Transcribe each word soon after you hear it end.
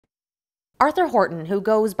Arthur Horton, who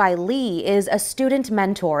goes by Lee, is a student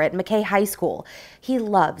mentor at McKay High School. He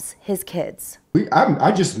loves his kids.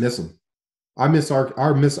 I just miss them. I miss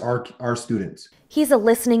our students. He's a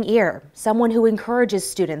listening ear, someone who encourages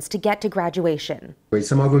students to get to graduation.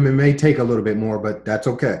 Some of them, it may take a little bit more, but that's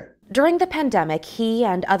okay. During the pandemic, he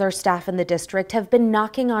and other staff in the district have been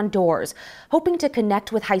knocking on doors, hoping to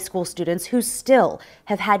connect with high school students who still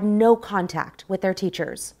have had no contact with their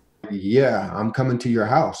teachers. Yeah, I'm coming to your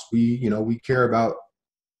house. We care about,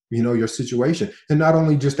 your situation, and not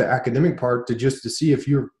only just the academic part, to see if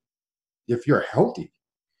you're healthy.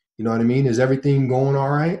 You know what I mean? Is everything going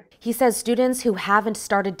all right? He says students who haven't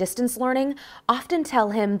started distance learning often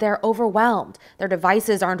tell him they're overwhelmed, their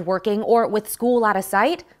devices aren't working, or with school out of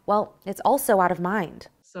sight, well, it's also out of mind.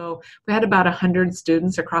 So we had about 100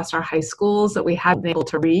 students across our high schools that we had been able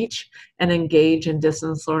to reach and engage in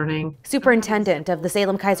distance learning. Superintendent of the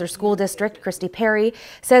Salem-Keizer School District, Christy Perry,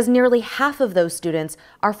 says nearly half of those students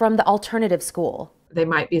are from the alternative school. They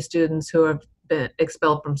might be students who have been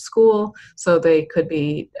expelled from school, so they could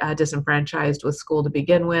be disenfranchised with school to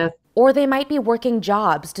begin with. Or they might be working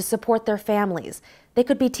jobs to support their families. They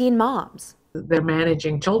could be teen moms. They're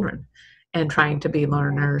managing children and trying to be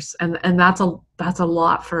learners, and that's a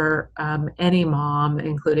lot for any mom,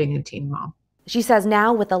 including a teen mom. She says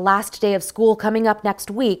now, with the last day of school coming up next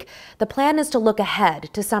week, the plan is to look ahead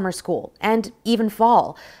to summer school and even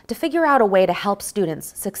fall to figure out a way to help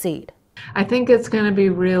students succeed. I think it's going to be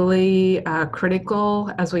really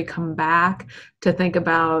critical as we come back to think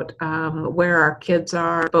about where our kids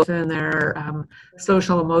are, both in their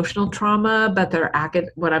social emotional trauma, but their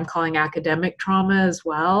what I'm calling academic trauma as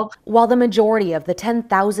well. While the majority of the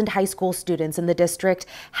 10,000 high school students in the district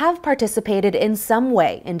have participated in some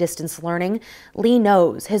way in distance learning, Lee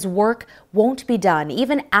knows his work won't be done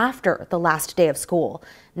even after the last day of school.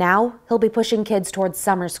 Now he'll be pushing kids towards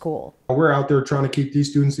summer school. We're out there trying to keep these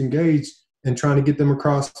students engaged and trying to get them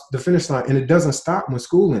across the finish line, and it doesn't stop when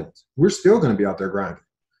school ends. We're still going to be out there grinding.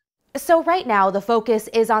 So right now, the focus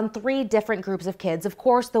is on 3 different groups of kids. Of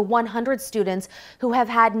course, the 100 students who have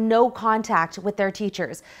had no contact with their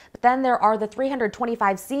teachers. But then there are the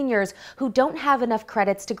 325 seniors who don't have enough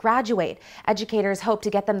credits to graduate. Educators hope to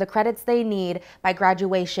get them the credits they need by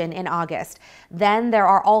graduation in August. Then there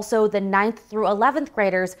are also the 9th through 11th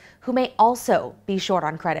graders who may also be short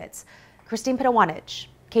on credits. Christine Pitawanich,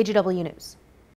 KGW News.